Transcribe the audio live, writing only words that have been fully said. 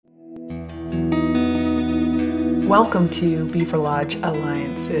Welcome to Beaver Lodge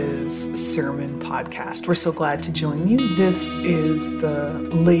Alliance's sermon podcast. We're so glad to join you. This is the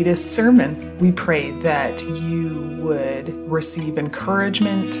latest sermon. We pray that you would receive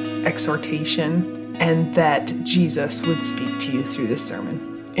encouragement, exhortation, and that Jesus would speak to you through this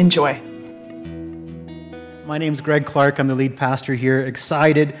sermon. Enjoy. My name's Greg Clark. I'm the lead pastor here.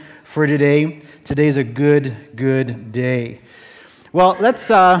 Excited for today. Today's a good day. Well,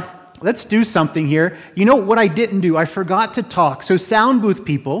 let's do something here. You know what I didn't do? I forgot to talk. So sound booth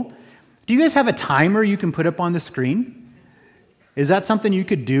people, do you guys have a timer you can put up on the screen? Is that something you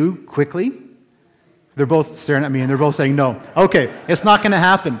could do quickly? They're both staring at me and they're both saying no. Okay, it's not going to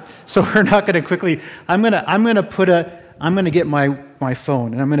happen. So we're not going to quickly. I'm going to get my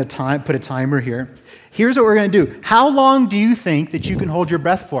phone and I'm going to put a timer here. Here's what we're going to do. How long do you think that you can hold your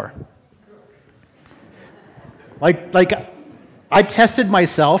breath for? Like I tested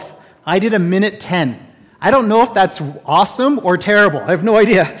myself. I did 1:10. I don't know if that's awesome or terrible. I have no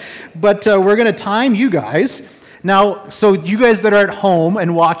idea. But we're going to time you guys. Now, so you guys that are at home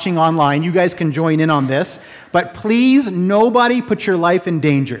and watching online, you guys can join in on this. But please, nobody put your life in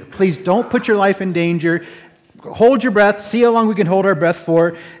danger. Please don't put your life in danger. Hold your breath. See how long we can hold our breath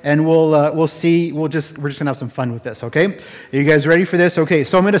for, and we'll see. We're just gonna have some fun with this. Okay? Are you guys ready for this? Okay.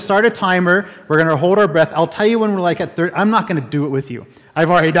 So I'm gonna start a timer. We're gonna hold our breath. I'll tell you when we're like at 30. I'm not gonna do it with you.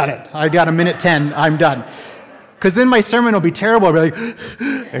 I've already done it. I got 1:10. I'm done. Because then my sermon will be terrible. I'll be like,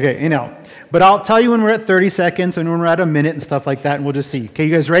 okay, you know. But I'll tell you when we're at 30 seconds and when we're at a minute and stuff like that, and we'll just see. Okay,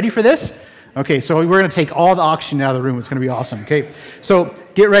 you guys ready for this? Okay, so we're going to take all the oxygen out of the room. It's going to be awesome. Okay, so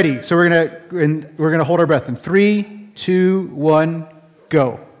get ready. So we're going to hold our breath in 3, 2, 1,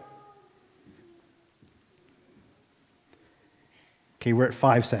 go. Okay, we're at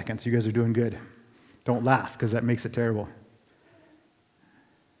 5 seconds. You guys are doing good. Don't laugh because that makes it terrible.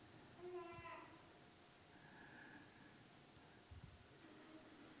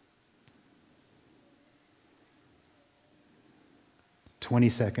 "20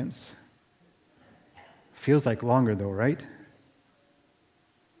 seconds. Feels like longer though, right?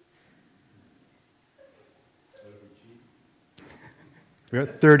 We're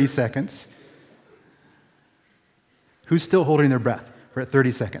at 30 seconds. Who's still holding their breath? We're at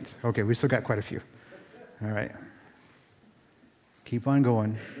 30 seconds. Okay, we still got quite a few. All right. Keep on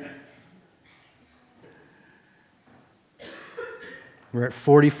going. We're at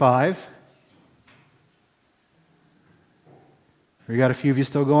 45. We got a few of you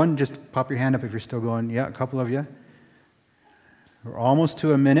still going? Just pop your hand up if you're still going. Yeah, a couple of you. We're almost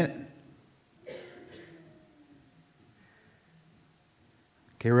to a minute.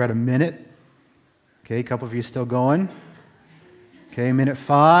 Okay, we're at a minute. Okay, a couple of you still going. Okay, minute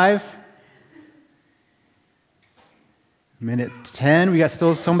 5. Minute 10. We got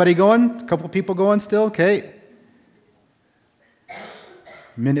still somebody going? A couple of people going still? Okay.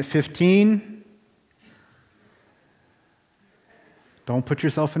 Minute 15. Don't put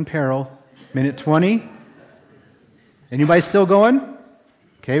yourself in peril. Minute 20. Anybody still going?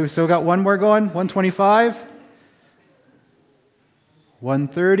 Okay, we still got one more going. 125.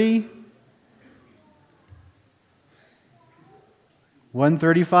 130.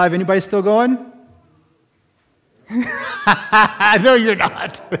 135. Anybody still going? No, you're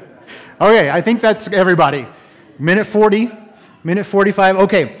not. Okay, I think that's everybody. Minute 40. Minute 45.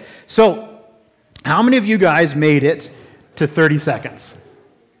 Okay, so how many of you guys made it to 30 seconds?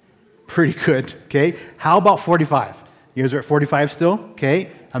 Pretty good, okay? How about 45? You guys are at 45 still? Okay.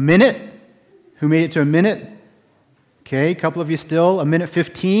 A minute? Who made it to a minute? Okay, a couple of you still. A minute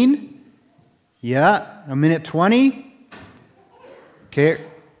 15? Yeah. A minute 20? Okay.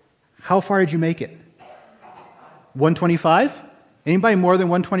 How far did you make it? 125? Anybody more than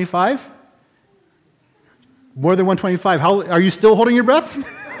 125? More than 125. How are you still holding your breath?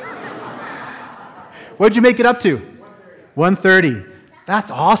 What did you make it up to? 130.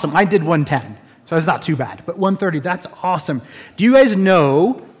 That's awesome. I did 110, so it's not too bad. But 130, that's awesome. Do you guys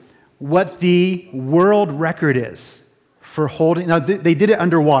know what the world record is for holding? Now, they did it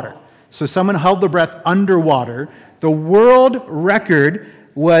underwater. So someone held their breath underwater. The world record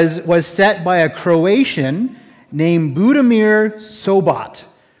was set by a Croatian named Budimir Sobat,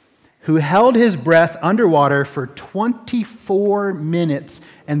 who held his breath underwater for 24 minutes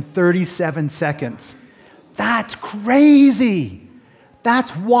and 37 seconds. That's crazy.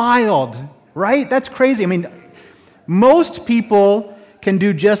 That's wild, right? That's crazy. I mean, most people can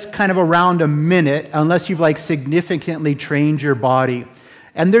do just kind of around a minute unless you've like significantly trained your body.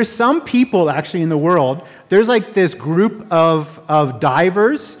 And there's some people actually in the world, there's like this group of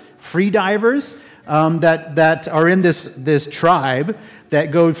divers, free divers, that are in this tribe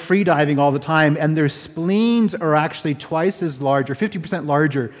that go free diving all the time, and their spleens are actually twice as large, or 50%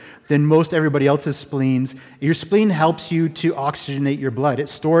 larger than most everybody else's spleens. Your spleen helps you to oxygenate your blood. It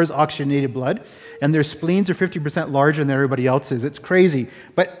stores oxygenated blood, and their spleens are 50% larger than everybody else's. It's crazy.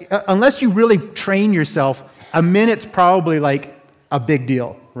 But unless you really train yourself, a minute's probably like a big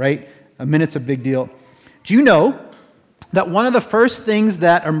deal, right? A minute's a big deal. Do you know that one of the first things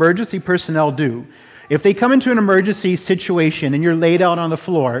that emergency personnel do, if they come into an emergency situation and you're laid out on the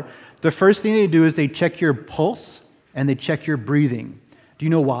floor, the first thing they do is they check your pulse and they check your breathing. Do you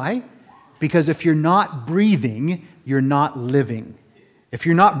know why? Because if you're not breathing, you're not living. If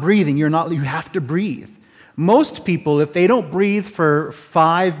you're not breathing, you have to breathe. Most people, if they don't breathe for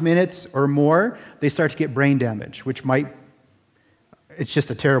 5 minutes or more, they start to get brain damage, it's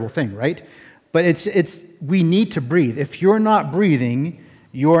just a terrible thing, right? But we need to breathe. If you're not breathing,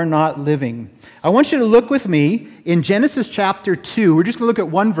 you're not living. I want you to look with me in Genesis chapter 2. We're just going to look at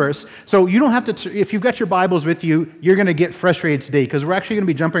one verse. So you don't have to, if you've got your Bibles with you, you're going to get frustrated today because we're actually going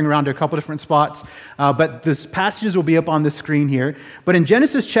to be jumping around to a couple different spots. But the passages will be up on the screen here. But in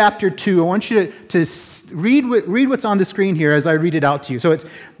Genesis chapter 2, I want you to read what's on the screen here as I read it out to you. So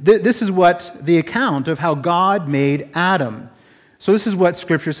this is what the account of how God made Adam. So this is what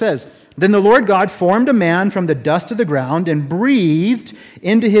Scripture says. Then the Lord God formed a man from the dust of the ground and breathed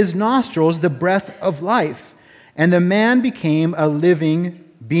into his nostrils the breath of life, and the man became a living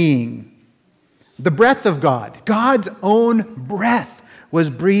being. The breath of God, God's own breath, was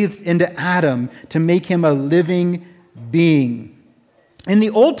breathed into Adam to make him a living being. In the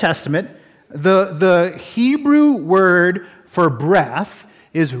Old Testament, the Hebrew word for breath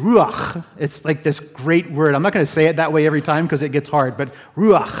is ruach. It's like this great word. I'm not going to say it that way every time because it gets hard, but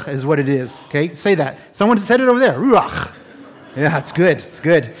ruach is what it is. Okay, say that. Someone said it over there. Ruach. Yeah, it's good. It's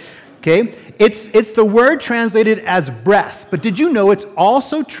good. Okay, it's the word translated as breath, but did you know it's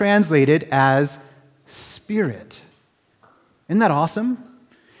also translated as spirit? Isn't that awesome?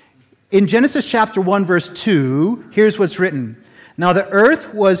 In Genesis chapter 1, verse 2, here's what's written. Now the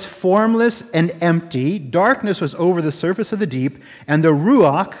earth was formless and empty, darkness was over the surface of the deep, and the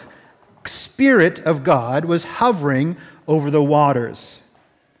Ruach, Spirit of God, was hovering over the waters.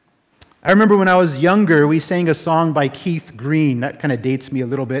 I remember when I was younger, we sang a song by Keith Green, that kind of dates me a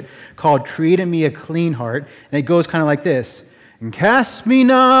little bit, called Create in Me a Clean Heart, and it goes kind of like this. And cast me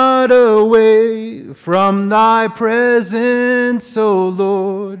not away from thy presence, O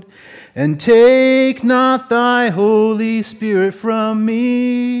Lord, and take not thy Holy Spirit from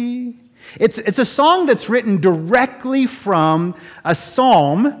me. It's a song that's written directly from a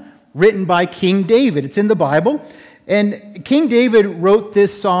psalm written by King David. It's in the Bible. And King David wrote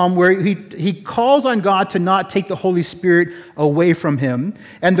this psalm where he calls on God to not take the Holy Spirit away from him.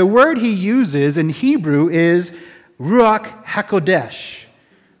 And the word he uses in Hebrew is Ruach HaKodesh,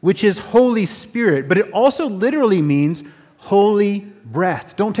 which is Holy Spirit. But it also literally means holy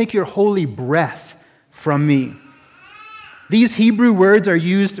breath. Don't take your holy breath from me. These Hebrew words are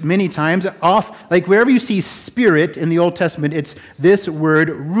used many times. Like wherever you see spirit in the Old Testament, it's this word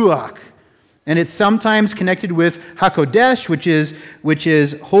ruach. And it's sometimes connected with HaKodesh, which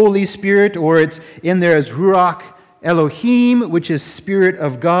is Holy Spirit, or it's in there as Ruach Elohim, which is Spirit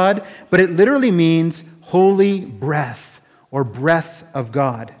of God. But it literally means holy breath, or breath of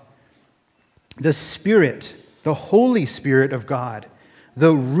God. The Spirit, the Holy Spirit of God,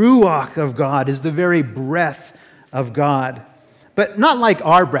 the Ruach of God is the very breath of God. But not like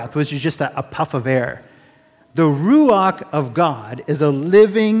our breath, which is just a puff of air. The Ruach of God is a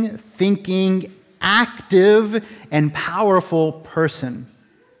living, thinking, active, and powerful person.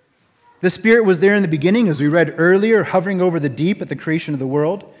 The Spirit was there in the beginning, as we read earlier, hovering over the deep at the creation of the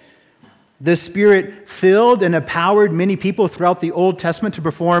world. The Spirit filled and empowered many people throughout the Old Testament to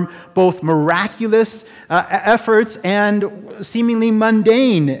perform both miraculous efforts and seemingly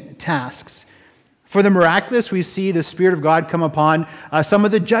mundane tasks. For the miraculous, we see the Spirit of God come upon some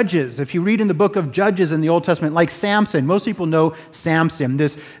of the judges. If you read in the book of Judges in the Old Testament, like Samson, most people know Samson,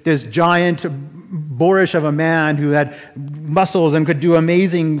 this giant, boorish of a man who had muscles and could do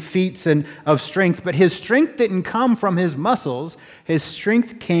amazing feats of strength. But his strength didn't come from his muscles. His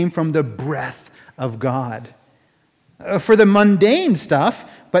strength came from the breath of God. For the mundane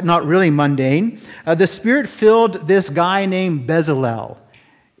stuff, but not really mundane, the Spirit filled this guy named Bezalel.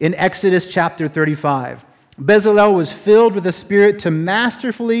 In Exodus chapter 35, Bezalel was filled with the Spirit to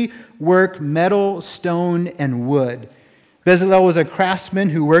masterfully work metal, stone, and wood. Bezalel was a craftsman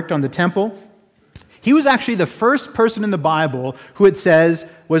who worked on the temple. He was actually the first person in the Bible who it says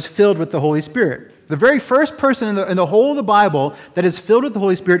was filled with the Holy Spirit. The very first person in the whole of the Bible that is filled with the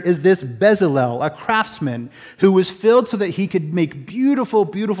Holy Spirit is this Bezalel, a craftsman who was filled so that he could make beautiful,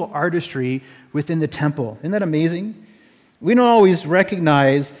 beautiful artistry within the temple. Isn't that amazing? We don't always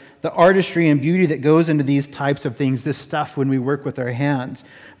recognize the artistry and beauty that goes into these types of things, this stuff when we work with our hands.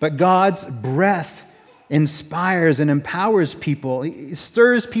 But God's breath inspires and empowers people. He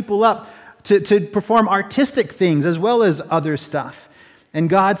stirs people up to perform artistic things as well as other stuff. And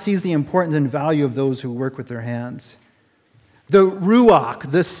God sees the importance and value of those who work with their hands. The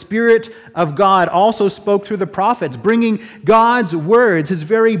Ruach, the Spirit of God, also spoke through the prophets, bringing God's words, his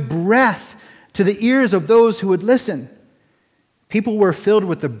very breath, to the ears of those who would listen. People were filled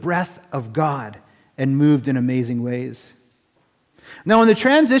with the breath of God and moved in amazing ways. Now, in the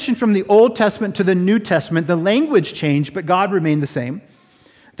transition from the Old Testament to the New Testament, the language changed, but God remained the same.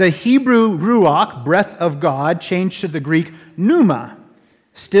 The Hebrew Ruach, breath of God, changed to the Greek pneuma,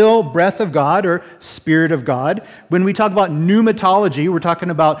 still breath of God or Spirit of God. When we talk about pneumatology, we're talking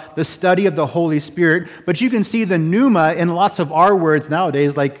about the study of the Holy Spirit, but you can see the pneuma in lots of our words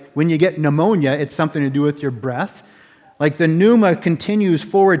nowadays, like when you get pneumonia, it's something to do with your breath. Like the pneuma continues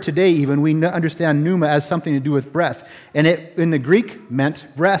forward today even. We understand pneuma as something to do with breath. And it, in the Greek, meant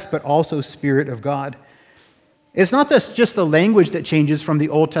breath, but also Spirit of God. It's not just the language that changes from the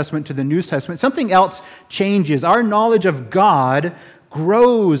Old Testament to the New Testament. Something else changes. Our knowledge of God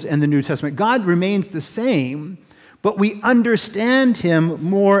grows in the New Testament. God remains the same, but we understand him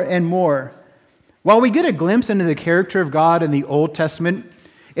more and more. While we get a glimpse into the character of God in the Old Testament,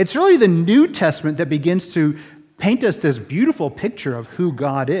 it's really the New Testament that begins to paint us this beautiful picture of who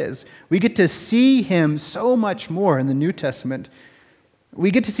God is. We get to see him so much more in the New Testament.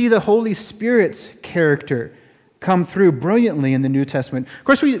 We get to see the Holy Spirit's character come through brilliantly in the New Testament. Of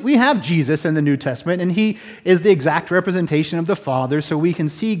course, we have Jesus in the New Testament, and he is the exact representation of the Father, so we can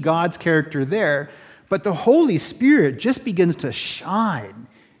see God's character there. But the Holy Spirit just begins to shine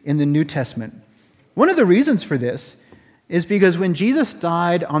in the New Testament. One of the reasons for this is because when Jesus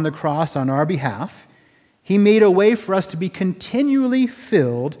died on the cross on our behalf, he made a way for us to be continually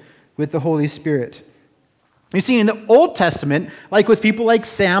filled with the Holy Spirit. You see, in the Old Testament, like with people like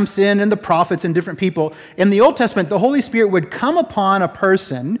Samson and the prophets and different people, in the Old Testament, the Holy Spirit would come upon a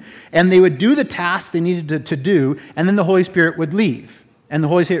person and they would do the task they needed to do, and then the Holy Spirit would leave. And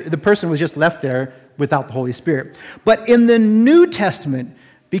the person was just left there without the Holy Spirit. But in the New Testament,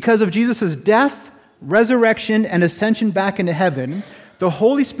 because of Jesus' death, resurrection, and ascension back into heaven, the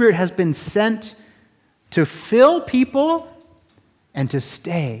Holy Spirit has been sent to fill people and to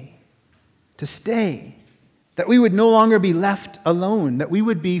stay. To stay. That we would no longer be left alone, that we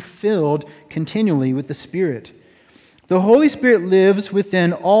would be filled continually with the Spirit. The Holy Spirit lives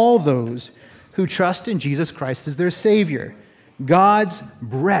within all those who trust in Jesus Christ as their Savior. God's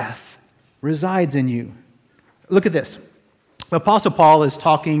breath resides in you. Look at this. The Apostle Paul is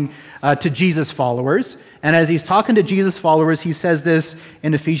talking to Jesus followers, and as he's talking to Jesus followers, he says this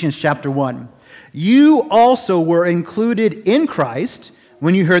in Ephesians chapter 1. You also were included in Christ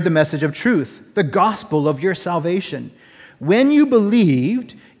when you heard the message of truth, the gospel of your salvation. When you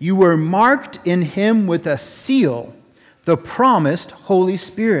believed, you were marked in him with a seal, the promised Holy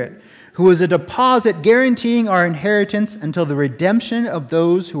Spirit, who is a deposit guaranteeing our inheritance until the redemption of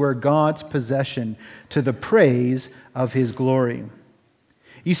those who are God's possession, to the praise of his glory.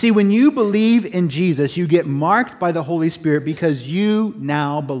 You see, when you believe in Jesus, you get marked by the Holy Spirit because you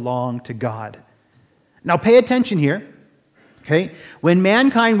now belong to God. Now pay attention here. Okay? When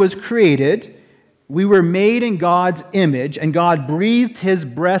mankind was created, we were made in God's image, and God breathed his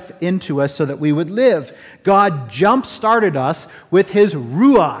breath into us so that we would live. God jump-started us with his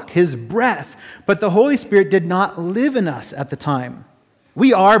ruach, his breath, but the Holy Spirit did not live in us at the time.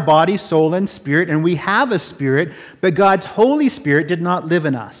 We are body, soul, and spirit, and we have a spirit, but God's Holy Spirit did not live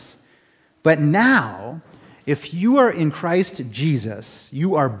in us. But now, if you are in Christ Jesus,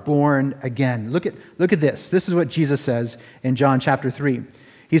 you are born again. Look at this. This is what Jesus says in John chapter 3.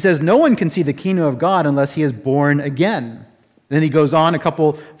 He says, no one can see the kingdom of God unless he is born again. Then he goes on a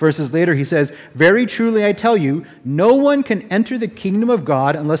couple verses later. He says, very truly I tell you, no one can enter the kingdom of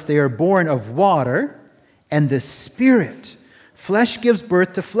God unless they are born of water and the Spirit. Flesh gives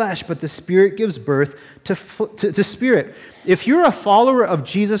birth to flesh, but the Spirit gives birth to spirit. If you're a follower of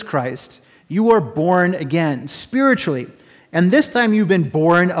Jesus Christ, you are born again, spiritually. And this time you've been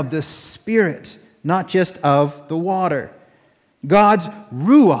born of the Spirit, not just of the water. God's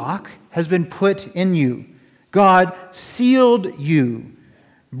ruach has been put in you. God sealed you,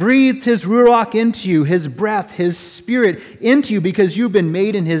 breathed his ruach into you, his breath, his Spirit into you because you've been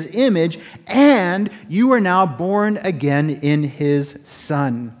made in his image, and you are now born again in his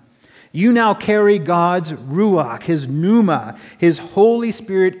Son. You now carry God's Ruach, his Pneuma, his Holy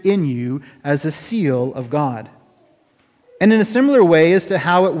Spirit in you as a seal of God. And in a similar way as to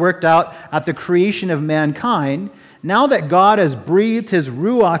how it worked out at the creation of mankind, now that God has breathed his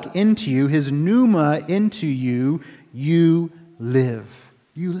Ruach into you, his Pneuma into you, you live.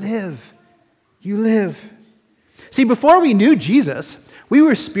 You live. You live. See, before we knew Jesus, we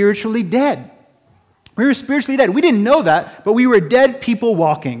were spiritually dead. We were spiritually dead. We didn't know that, but we were dead people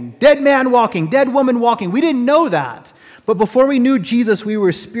walking, dead man walking, dead woman walking. We didn't know that. But before we knew Jesus, we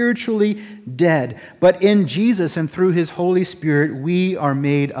were spiritually dead. But in Jesus and through his Holy Spirit, we are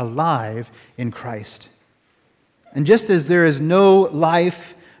made alive in Christ. And just as there is no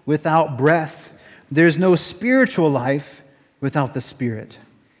life without breath, there's no spiritual life without the Spirit.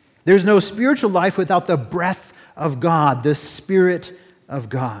 There's no spiritual life without the breath of God, the Spirit of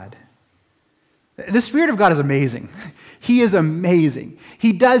God. The Spirit of God is amazing. He is amazing.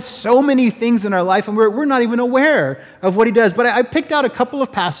 He does so many things in our life, and we're not even aware of what he does. But I picked out a couple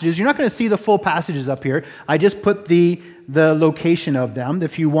of passages. You're not going to see the full passages up here. I just put the location of them.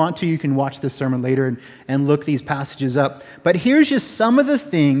 If you want to, you can watch this sermon later and look these passages up. But here's just some of the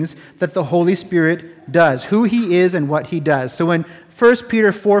things that the Holy Spirit does, who he is and what he does. So in 1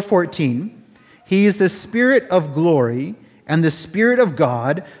 Peter 4:14, he is the Spirit of glory and the Spirit of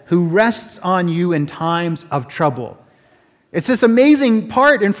God who rests on you in times of trouble. It's this amazing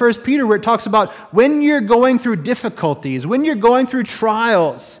part in 1 Peter where it talks about when you're going through difficulties, when you're going through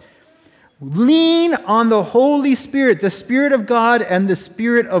trials, lean on the Holy Spirit, the Spirit of God and the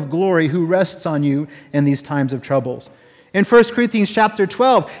Spirit of glory who rests on you in these times of troubles. In 1 Corinthians chapter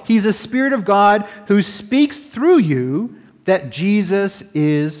 12, he's the Spirit of God who speaks through you that Jesus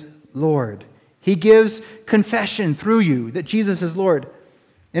is Lord. He gives confession through you that Jesus is Lord.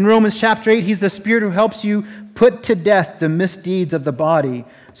 In Romans chapter 8, he's the Spirit who helps you put to death the misdeeds of the body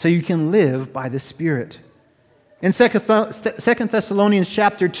so you can live by the Spirit. In 2 Thessalonians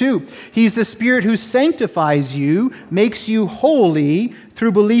chapter 2, he's the Spirit who sanctifies you, makes you holy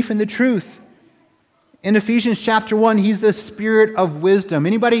through belief in the truth. In Ephesians chapter 1, he's the Spirit of wisdom.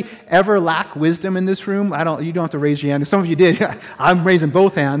 Anybody ever lack wisdom in this room? You don't have to raise your hand. Some of you did. I'm raising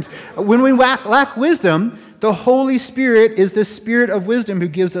both hands. When we lack wisdom, the Holy Spirit is the Spirit of wisdom who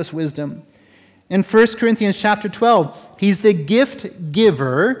gives us wisdom. In 1 Corinthians chapter 12, he's the gift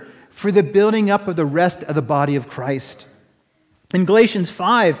giver for the building up of the rest of the body of Christ. In Galatians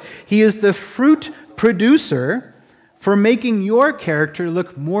 5, he is the fruit producer for making your character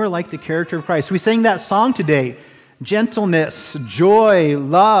look more like the character of Christ. We sang that song today. Gentleness, joy,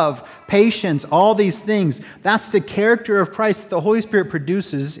 love, patience, all these things. That's the character of Christ that the Holy Spirit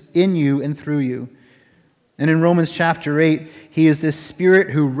produces in you and through you. And in Romans chapter 8, he is this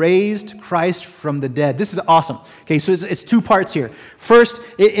Spirit who raised Christ from the dead. This is awesome. Okay, so it's two parts here. First,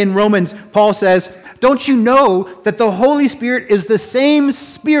 in Romans, Paul says, don't you know that the Holy Spirit is the same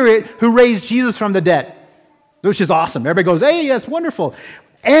Spirit who raised Jesus from the dead? Which is awesome. Everybody goes, hey, that's wonderful.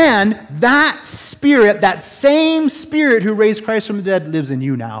 And that Spirit, that same Spirit who raised Christ from the dead lives in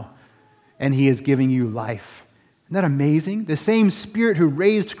you now. And he is giving you life. Isn't that amazing? The same Spirit who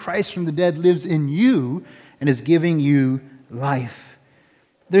raised Christ from the dead lives in you and is giving you life.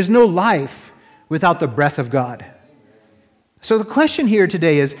 There's no life without the breath of God. So the question here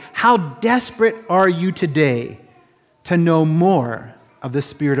today is, how desperate are you today to know more of the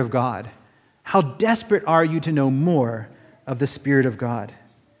Spirit of God? How desperate are you to know more of the Spirit of God?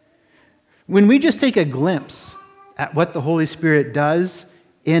 When we just take a glimpse at what the Holy Spirit does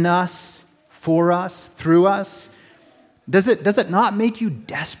in us, for us, through us, does it not make you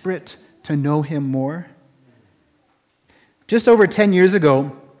desperate to know him more? Just over 10 years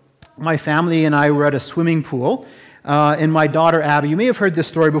ago, my family and I were at a swimming pool, and my daughter Abby, you may have heard this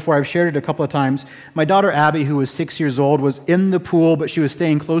story before, I've shared it a couple of times. My daughter Abby, who was 6 years old, was in the pool, but she was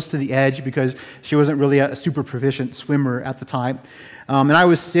staying close to the edge because she wasn't really a super proficient swimmer at the time. And I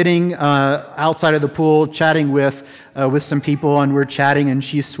was sitting outside of the pool chatting with some people, and we're chatting, and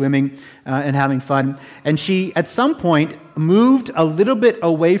she's swimming and having fun. And she, at some point, moved a little bit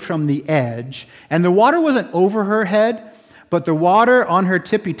away from the edge, and the water wasn't over her head, but the water on her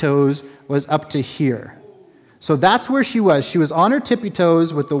tippy toes was up to here. So that's where she was. She was on her tippy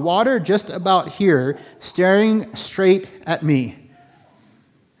toes with the water just about here, staring straight at me.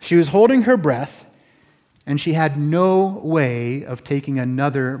 She was holding her breath, and she had no way of taking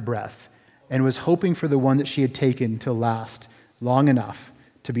another breath, and was hoping for the one that she had taken to last long enough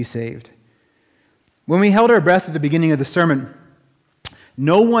to be saved. When we held our breath at the beginning of the sermon,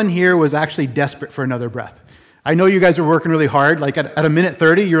 no one here was actually desperate for another breath. I know you guys were working really hard. Like at a minute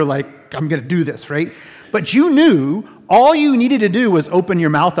 30, you're like, I'm going to do this, right? But you knew all you needed to do was open your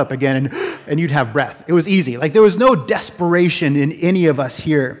mouth up again and you'd have breath. It was easy. Like there was no desperation in any of us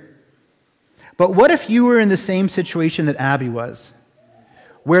here. But what if you were in the same situation that Abby was,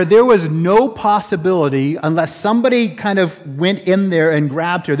 where there was no possibility, unless somebody kind of went in there and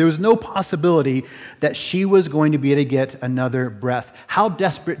grabbed her, there was no possibility that she was going to be able to get another breath? How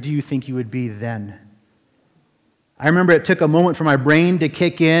desperate do you think you would be then? I remember it took a moment for my brain to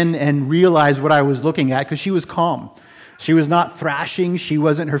kick in and realize what I was looking at, because she was calm. She was not thrashing.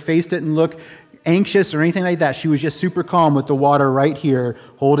 Her face didn't look anxious or anything like that. She was just super calm with the water right here,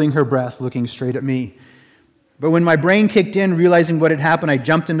 holding her breath, looking straight at me. But when my brain kicked in, realizing what had happened, I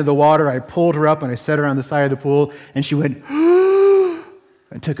jumped into the water, I pulled her up, and I set her on the side of the pool, and she went,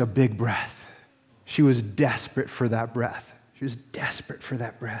 and took a big breath. She was desperate for that breath. She was desperate for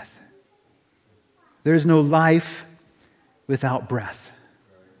that breath. There's no life without breath.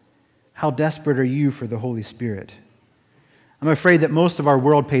 How desperate are you for the Holy Spirit? I'm afraid that most of our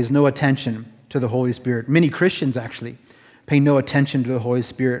world pays no attention to the Holy Spirit. Many Christians actually pay no attention to the Holy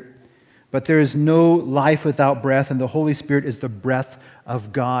Spirit. But there is no life without breath, and the Holy Spirit is the breath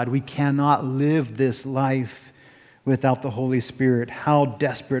of God. We cannot live this life without the Holy Spirit. How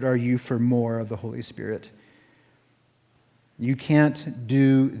desperate are you for more of the Holy Spirit? You can't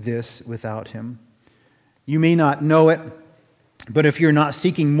do this without Him. You may not know it, but if you're not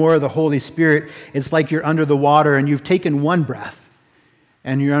seeking more of the Holy Spirit, it's like you're under the water and you've taken one breath,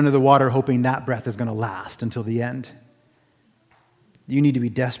 and you're under the water hoping that breath is going to last until the end. You need to be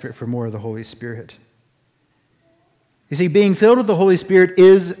desperate for more of the Holy Spirit. You see, being filled with the Holy Spirit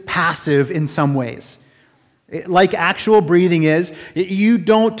is passive in some ways. Like actual breathing is, you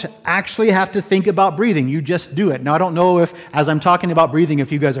don't actually have to think about breathing. You just do it. Now, I don't know if, as I'm talking about breathing,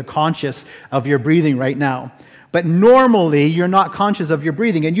 if you guys are conscious of your breathing right now. But normally, you're not conscious of your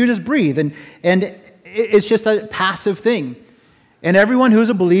breathing, and you just breathe. And it's just a passive thing. And everyone who's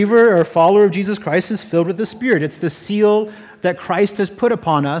a believer or a follower of Jesus Christ is filled with the Spirit. It's the seal that Christ has put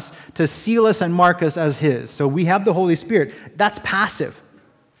upon us to seal us and mark us as His. So we have the Holy Spirit. That's passive.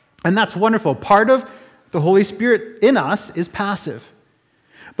 And that's wonderful. Part of the Holy Spirit in us is passive.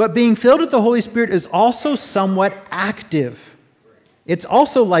 But being filled with the Holy Spirit is also somewhat active. It's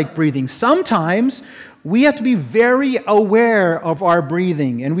also like breathing. Sometimes we have to be very aware of our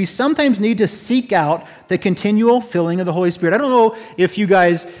breathing, and we sometimes need to seek out the continual filling of the Holy Spirit. I don't know if you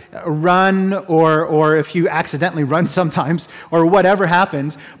guys run or if you accidentally run sometimes or whatever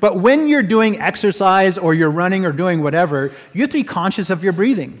happens, but when you're doing exercise or you're running or doing whatever, you have to be conscious of your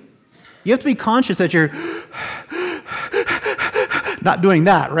breathing. You have to be conscious that you're not doing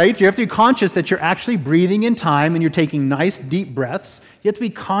that, right? You have to be conscious that you're actually breathing in time and you're taking nice deep breaths. You have to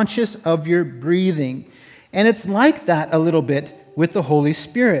be conscious of your breathing. And it's like that a little bit with the Holy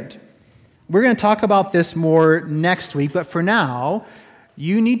Spirit. We're going to talk about this more next week, but for now,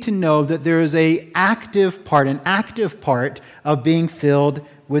 you need to know that there is an active part of being filled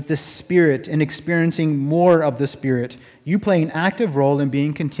with the Spirit and experiencing more of the Spirit. You play an active role in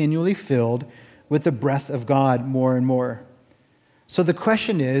being continually filled with the breath of God more and more. So the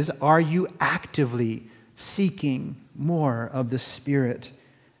question is, are you actively seeking more of the Spirit?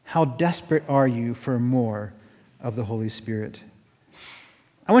 How desperate are you for more of the Holy Spirit?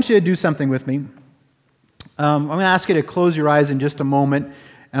 I want you to do something with me. I'm going to ask you to close your eyes in just a moment,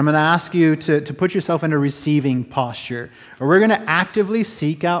 and I'm going to ask you to put yourself in a receiving posture. Or we're going to actively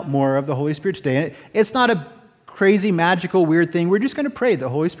seek out more of the Holy Spirit today. And it's not a crazy, magical, weird thing. We're just going to pray the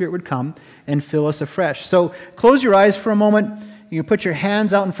Holy Spirit would come and fill us afresh. So close your eyes for a moment. You can put your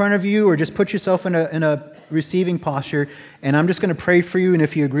hands out in front of you, or just put yourself in a receiving posture, and I'm just going to pray for you, and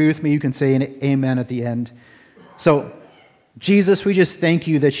if you agree with me, you can say an amen at the end. So, Jesus, we just thank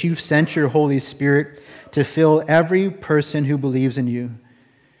you that you've sent your Holy Spirit to fill every person who believes in you.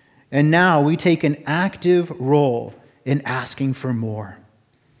 And now we take an active role in asking for more.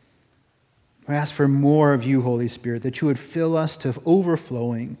 We ask for more of you, Holy Spirit, that you would fill us to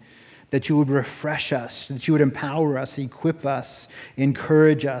overflowing, that you would refresh us, that you would empower us, equip us,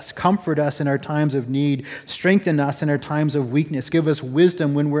 encourage us, comfort us in our times of need, strengthen us in our times of weakness, give us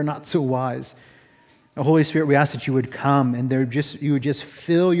wisdom when we're not so wise. Holy Spirit, we ask that you would come and you would just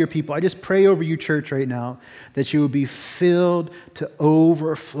fill your people. I just pray over you, church, right now, that you would be filled to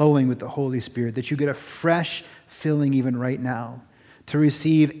overflowing with the Holy Spirit, that you get a fresh filling even right now, to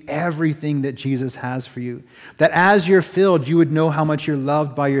receive everything that Jesus has for you. That as you're filled, you would know how much you're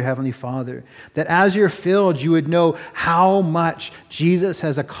loved by your Heavenly Father. That as you're filled, you would know how much Jesus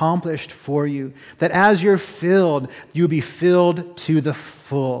has accomplished for you. That as you're filled, you'll be filled to the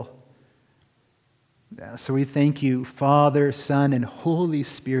full. So we thank you, Father, Son, and Holy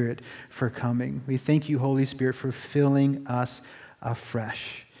Spirit, for coming. We thank you, Holy Spirit, for filling us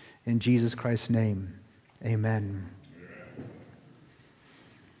afresh. In Jesus Christ's name, amen.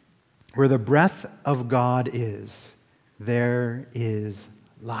 Where the breath of God is, there is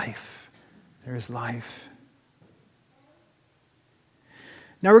life. There is life.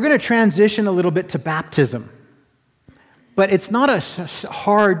 Now we're going to transition a little bit to baptism. But it's not a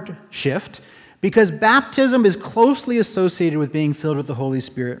hard shift, because baptism is closely associated with being filled with the Holy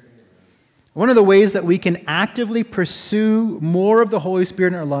Spirit. One of the ways that we can actively pursue more of the Holy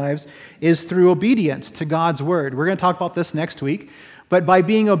Spirit in our lives is through obedience to God's Word. We're going to talk about this next week. But by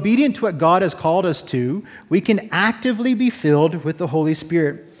being obedient to what God has called us to, we can actively be filled with the Holy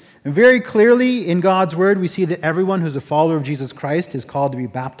Spirit. And very clearly in God's Word, we see that everyone who's a follower of Jesus Christ is called to be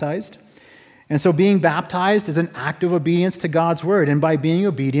baptized. And so being baptized is an act of obedience to God's Word. And by being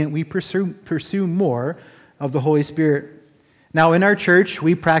obedient, we pursue more of the Holy Spirit. Now, in our church,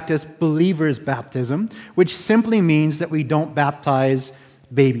 we practice believer's baptism, which simply means that we don't baptize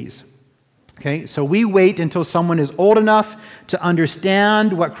babies. Okay, so we wait until someone is old enough to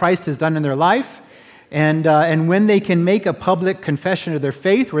understand what Christ has done in their life, and when they can make a public confession of their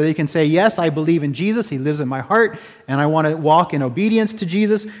faith, where they can say, yes, I believe in Jesus, He lives in my heart, and I want to walk in obedience to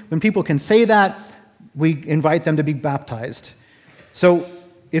Jesus. When people can say that, we invite them to be baptized. So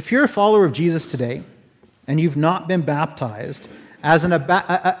if you're a follower of Jesus today, and you've not been baptized, as an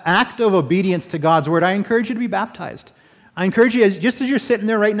act of obedience to God's Word, I encourage you to be baptized. I encourage you, just as you're sitting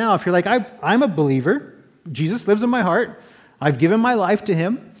there right now, if you're like, I'm a believer, Jesus lives in my heart, I've given my life to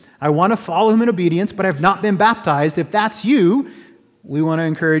Him, I want to follow Him in obedience, but I've not been baptized. If that's you, we want to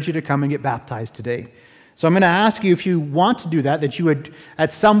encourage you to come and get baptized today. So I'm going to ask you, if you want to do that you would,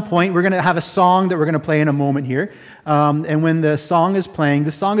 at some point, we're going to have a song that we're going to play in a moment here. And when the song is playing,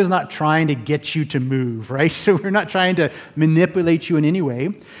 the song is not trying to get you to move, right? So we're not trying to manipulate you in any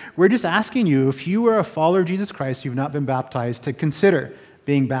way. We're just asking you, if you are a follower of Jesus Christ, you've not been baptized, to consider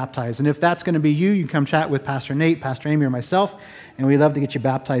being baptized. And if that's going to be you, you can come chat with Pastor Nate, Pastor Amy, or myself, and we'd love to get you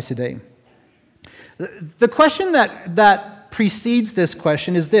baptized today. The question that precedes this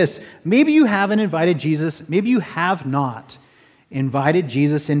question is this: maybe you haven't invited Jesus, maybe you have not invited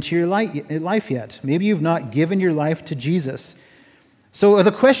Jesus into your life yet. Maybe you've not given your life to Jesus. So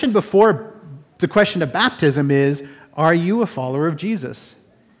the question before the question of baptism is, are you a follower of Jesus?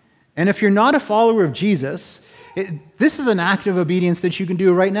 And if you're not a follower of Jesus, this is an act of obedience that you can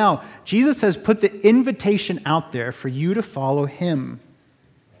do right now. Jesus has put the invitation out there for you to follow Him.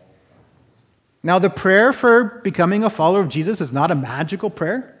 Now, the prayer for becoming a follower of Jesus is not a magical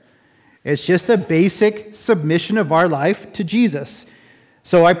prayer. It's just a basic submission of our life to Jesus.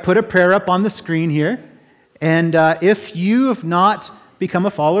 So I put a prayer up on the screen here. And if you have not become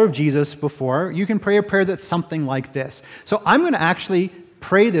a follower of Jesus before, you can pray a prayer that's something like this. So I'm going to actually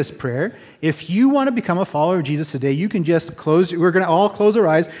pray this prayer. If you want to become a follower of Jesus today, you can just we're going to all close our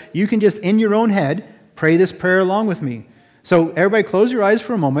eyes. You can just, in your own head, pray this prayer along with me. So everybody close your eyes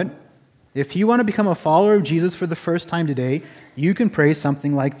for a moment. If you want to become a follower of Jesus for the first time today, you can pray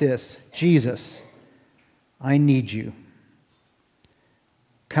something like this: Jesus, I need you.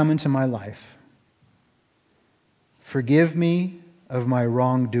 Come into my life. Forgive me of my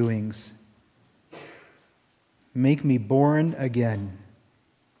wrongdoings. Make me born again,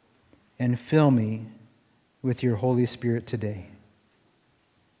 and fill me with your Holy Spirit today.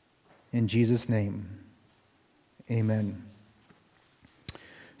 In Jesus' name, amen.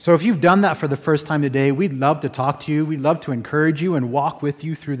 So if you've done that for the first time today, we'd love to talk to you. We'd love to encourage you and walk with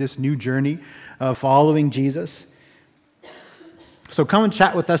you through this new journey of following Jesus. So come and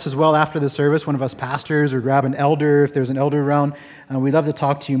chat with us as well after the service, one of us pastors, or grab an elder if there's an elder around. We'd love to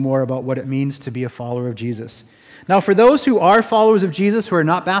talk to you more about what it means to be a follower of Jesus. Now, for those who are followers of Jesus who are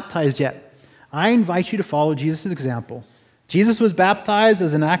not baptized yet, I invite you to follow Jesus' example. Jesus was baptized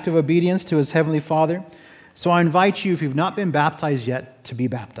as an act of obedience to His Heavenly Father. So I invite you, if you've not been baptized yet, to be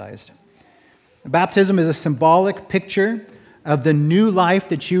baptized. Baptism is a symbolic picture of the new life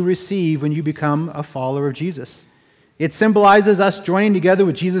that you receive when you become a follower of Jesus. It symbolizes us joining together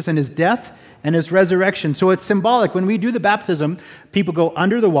with Jesus in His death and His resurrection. So it's symbolic. When we do the baptism, people go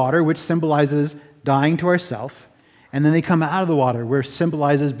under the water, which symbolizes dying to ourselves, and then they come out of the water, which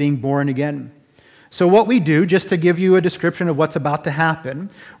symbolizes being born again. So what we do, just to give you a description of what's about to happen,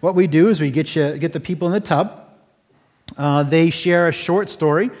 what we do is we get the people in the tub. They share a short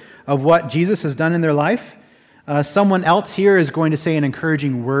story of what Jesus has done in their life. Someone else here is going to say an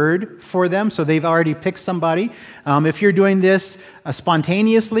encouraging word for them, so they've already picked somebody. If you're doing this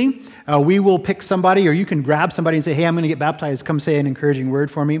spontaneously, we will pick somebody, or you can grab somebody and say, hey, I'm going to get baptized. Come say an encouraging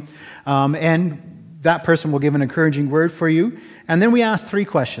word for me. And that person will give an encouraging word for you. And then we ask 3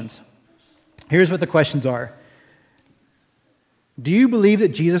 questions. Here's what the questions are. Do you believe that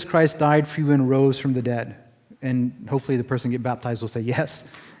Jesus Christ died for you and rose from the dead? And hopefully the person getting baptized will say yes.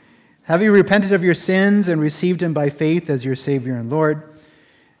 Have you repented of your sins and received him by faith as your Savior and Lord?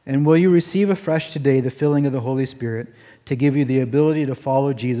 And will you receive afresh today the filling of the Holy Spirit to give you the ability to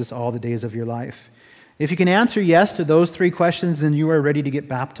follow Jesus all the days of your life? If you can answer yes to those 3 questions, then you are ready to get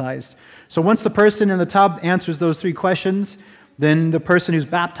baptized. So once the person in the tub answers those 3 questions, then the person who's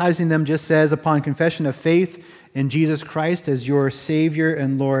baptizing them just says, upon confession of faith in Jesus Christ as your Savior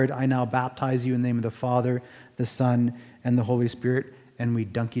and Lord, I now baptize you in the name of the Father, the Son, and the Holy Spirit, and we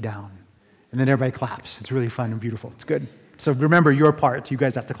dunk you down. And then everybody claps. It's really fun and beautiful. It's good. So remember your part. You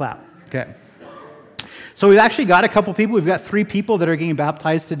guys have to clap. Okay. So we've actually got a couple people. We've got 3 people that are getting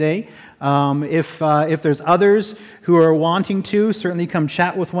baptized today. If there's others who are wanting to, certainly come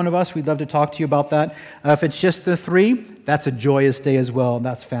chat with one of us. We'd love to talk to you about that. If it's just the 3, that's a joyous day as well.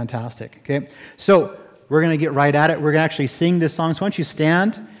 That's fantastic. Okay. So we're going to get right at it. We're going to actually sing this song. So why don't you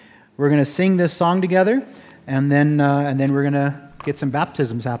stand? We're going to sing this song together, and then we're going to get some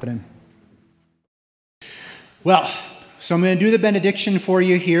baptisms happening. Well, so I'm going to do the benediction for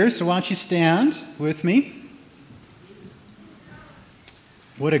you here, so why don't you stand with me?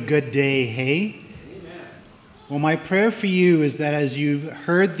 What a good day, hey? Amen. Well, my prayer for you is that as you've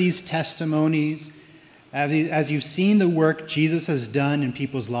heard these testimonies, as you've seen the work Jesus has done in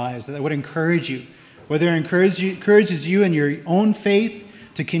people's lives, that would encourage you, whether it encourages you in your own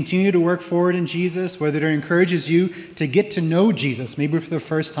faith to continue to work forward in Jesus, whether it encourages you to get to know Jesus, maybe for the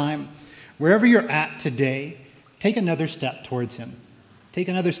first time. Wherever you're at today, take another step towards him. Take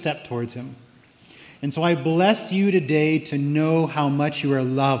another step towards him. And so I bless you today to know how much you are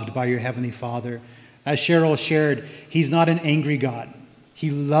loved by your Heavenly Father. As Cheryl shared, he's not an angry God. He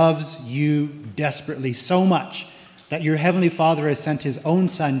loves you desperately, so much that your Heavenly Father has sent his own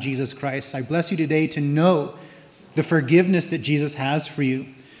Son, Jesus Christ. I bless you today to know the forgiveness that Jesus has for you,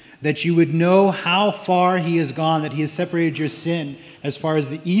 that you would know how far he has gone, that he has separated your sin as far as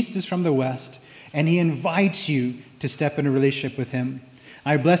the east is from the west, and he invites you to step in a relationship with him.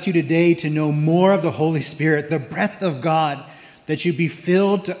 I bless you today to know more of the Holy Spirit, the breath of God, that you be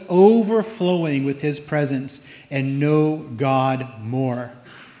filled to overflowing with his presence and know God more.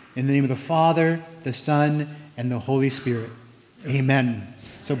 In the name of the Father, the Son, and the Holy Spirit. Amen.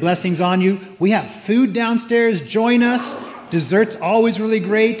 So blessings on you. We have food downstairs. Join us. Dessert's always really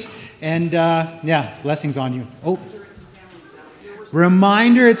great. And blessings on you. Oh.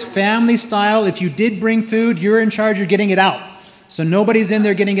 Reminder, it's family style. If you did bring food, you're in charge of getting it out. So nobody's in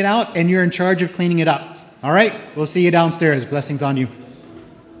there getting it out, and you're in charge of cleaning it up. All right? We'll see you downstairs. Blessings on you.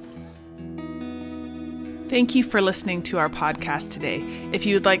 Thank you for listening to our podcast today. If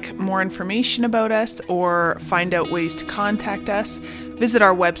you would like more information about us or find out ways to contact us, visit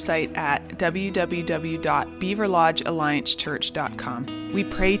our website at www.beaverlodgealliancechurch.com. We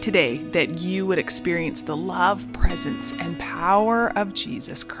pray today that you would experience the love, presence, and power of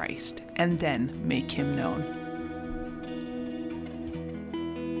Jesus Christ and then make him known.